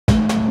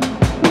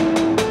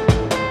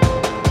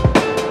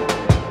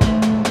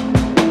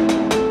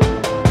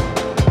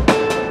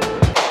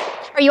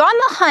Are you on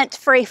the hunt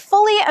for a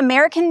fully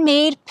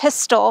American-made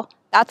pistol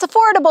that's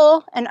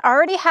affordable and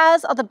already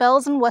has all the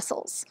bells and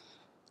whistles?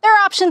 There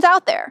are options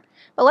out there,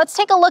 but let's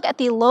take a look at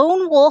the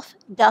Lone Wolf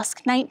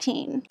Dusk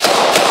 19.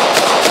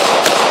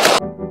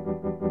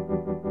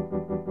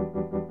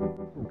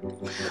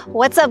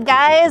 What's up,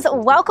 guys?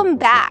 Welcome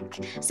back.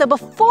 So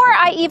before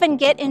I even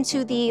get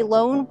into the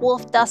Lone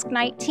Wolf Dusk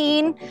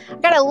 19,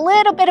 I've got a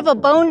little bit of a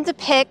bone to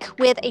pick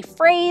with a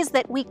phrase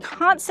that we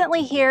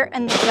constantly hear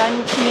in the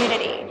gun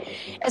community.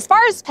 As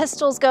far as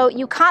pistols go,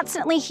 you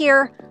constantly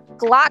hear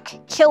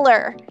Glock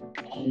killer.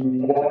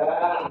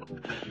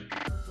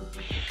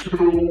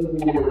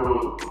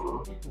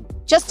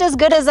 Just as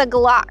good as a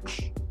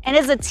Glock. And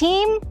as a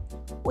team,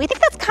 we think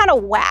that's kind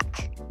of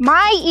whack.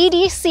 My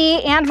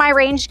EDC and my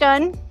range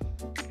gun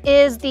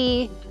is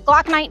the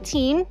Glock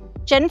 19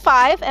 Gen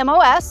 5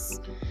 MOS.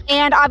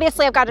 And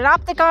obviously I've got an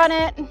optic on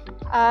it,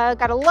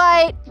 got a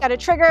light, got a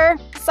trigger,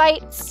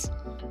 sights,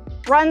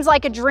 runs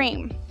like a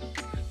dream.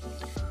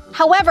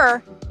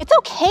 However, it's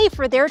okay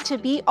for there to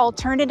be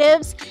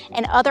alternatives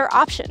and other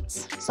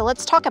options. So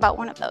let's talk about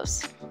one of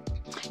those.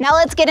 Now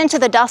let's get into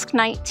the Dusk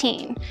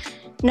 19.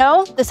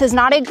 No, this is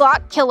not a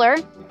Glock killer.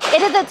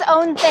 It is its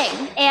own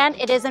thing, and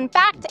it is in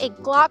fact a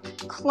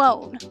Glock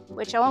clone,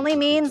 which only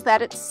means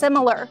that it's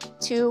similar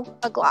to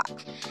a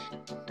Glock.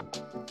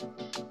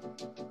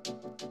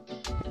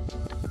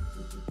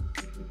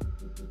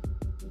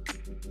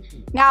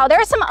 Now, there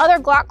are some other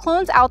Glock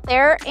clones out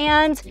there,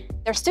 and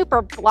they're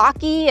super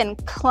blocky and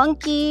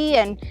clunky,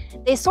 and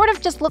they sort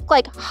of just look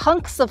like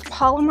hunks of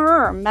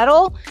polymer or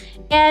metal,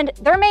 and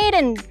they're made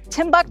in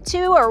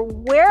Timbuktu or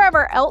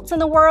wherever else in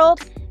the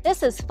world.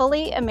 This is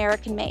fully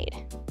American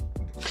made.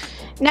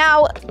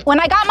 Now, when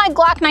I got my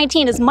Glock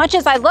 19, as much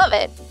as I love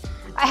it,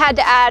 I had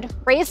to add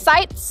raised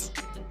sights,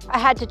 I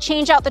had to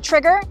change out the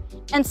trigger,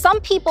 and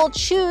some people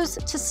choose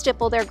to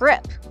stipple their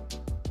grip.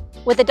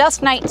 With the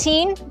Dusk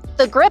 19,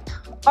 the grip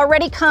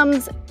already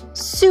comes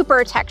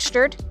super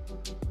textured.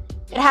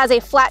 It has a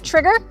flat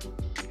trigger,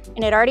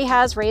 and it already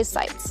has raised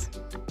sights.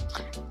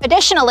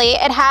 Additionally,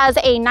 it has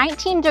a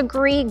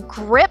 19-degree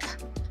grip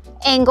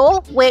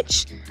angle,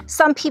 which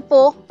some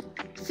people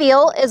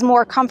feel is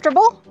more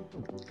comfortable.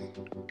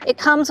 It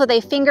comes with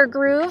a finger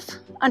groove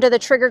under the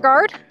trigger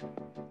guard.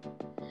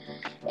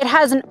 It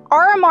has an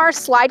RMR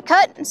slide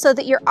cut so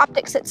that your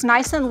optic sits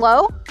nice and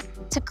low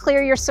to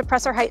clear your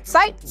suppressor height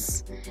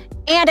sights.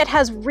 And it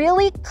has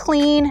really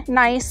clean,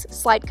 nice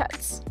slide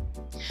cuts.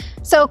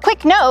 So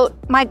quick note,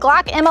 my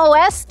Glock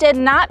MOS did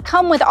not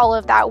come with all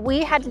of that.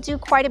 We had to do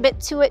quite a bit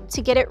to it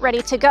to get it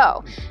ready to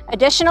go.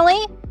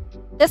 Additionally,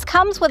 this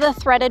comes with a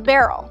threaded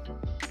barrel.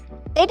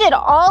 They did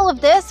all of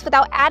this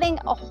without adding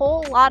a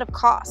whole lot of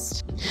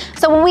cost.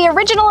 So when we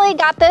originally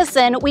got this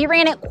in, we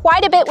ran it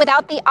quite a bit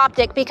without the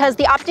optic because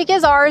the optic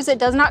is ours, it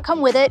does not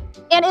come with it,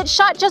 and it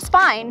shot just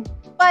fine.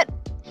 But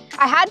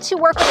I had to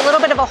work with a little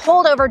bit of a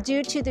holdover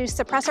due to the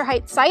suppressor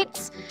height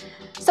sights.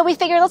 So we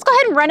figured, let's go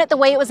ahead and run it the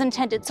way it was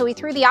intended. So we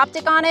threw the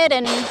optic on it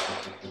and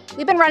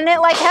we've been running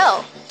it like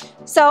hell.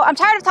 So I'm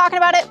tired of talking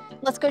about it,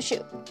 let's go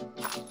shoot.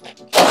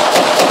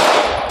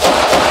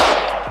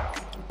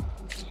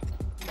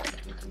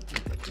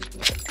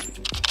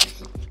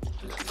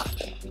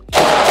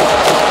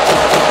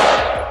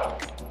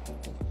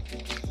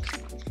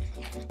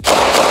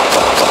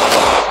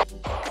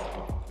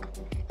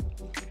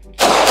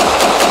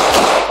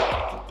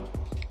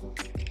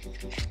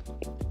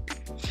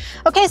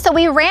 Okay, so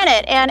we ran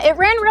it and it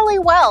ran really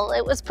well.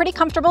 It was pretty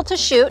comfortable to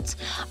shoot.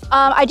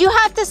 I do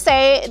have to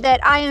say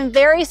that I am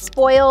very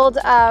spoiled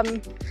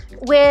I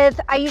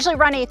usually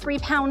run a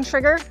 3-pound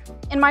trigger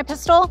in my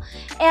pistol,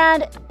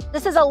 and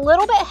this is a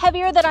little bit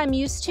heavier than I'm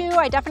used to.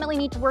 I definitely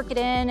need to work it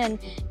in and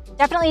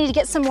definitely need to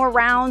get some more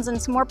rounds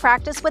and some more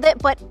practice with it,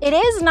 but it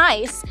is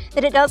nice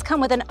that it does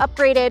come with an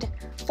upgraded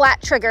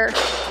flat trigger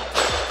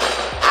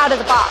out of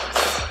the box.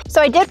 So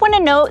I did want to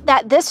note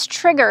that this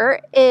trigger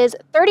is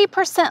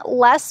 30%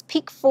 less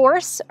peak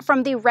force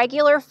from the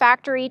regular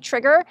factory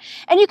trigger,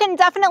 and you can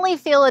definitely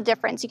feel a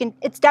difference.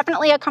 It's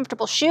definitely a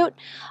comfortable shoot.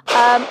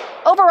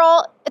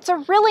 Overall, it's a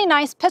really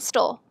nice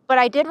pistol, but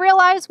I did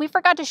realize we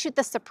forgot to shoot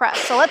the suppress,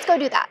 so let's go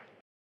do that.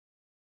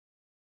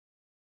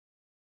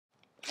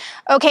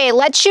 Okay,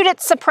 let's shoot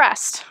it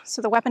suppressed.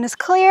 So the weapon is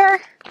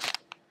clear.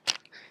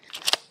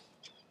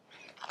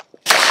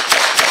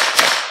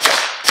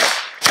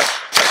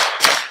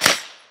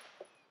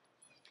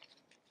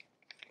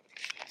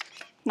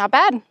 Not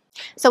bad.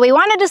 So we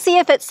wanted to see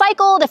if it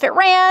cycled, if it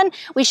ran.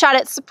 We shot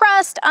it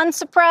suppressed,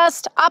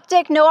 unsuppressed,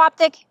 optic, no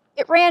optic.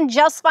 It ran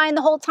just fine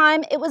the whole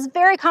time. It was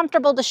very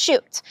comfortable to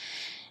shoot.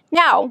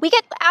 Now, we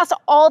get asked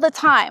all the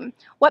time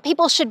what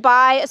people should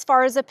buy as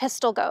far as a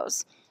pistol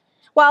goes.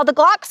 While the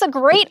Glock's a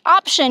great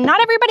option, not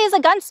everybody's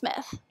a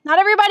gunsmith. Not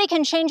everybody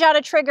can change out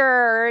a trigger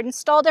or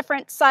install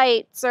different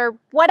sights or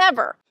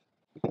whatever.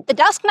 The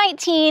Dusk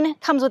 19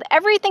 comes with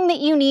everything that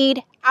you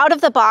need out of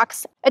the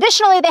box.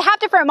 Additionally, they have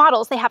different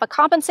models. They have a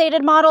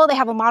compensated model, they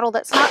have a model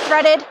that's not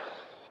threaded,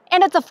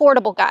 and it's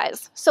affordable,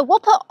 guys. So we'll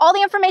put all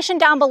the information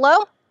down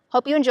below.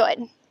 Hope you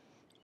enjoyed.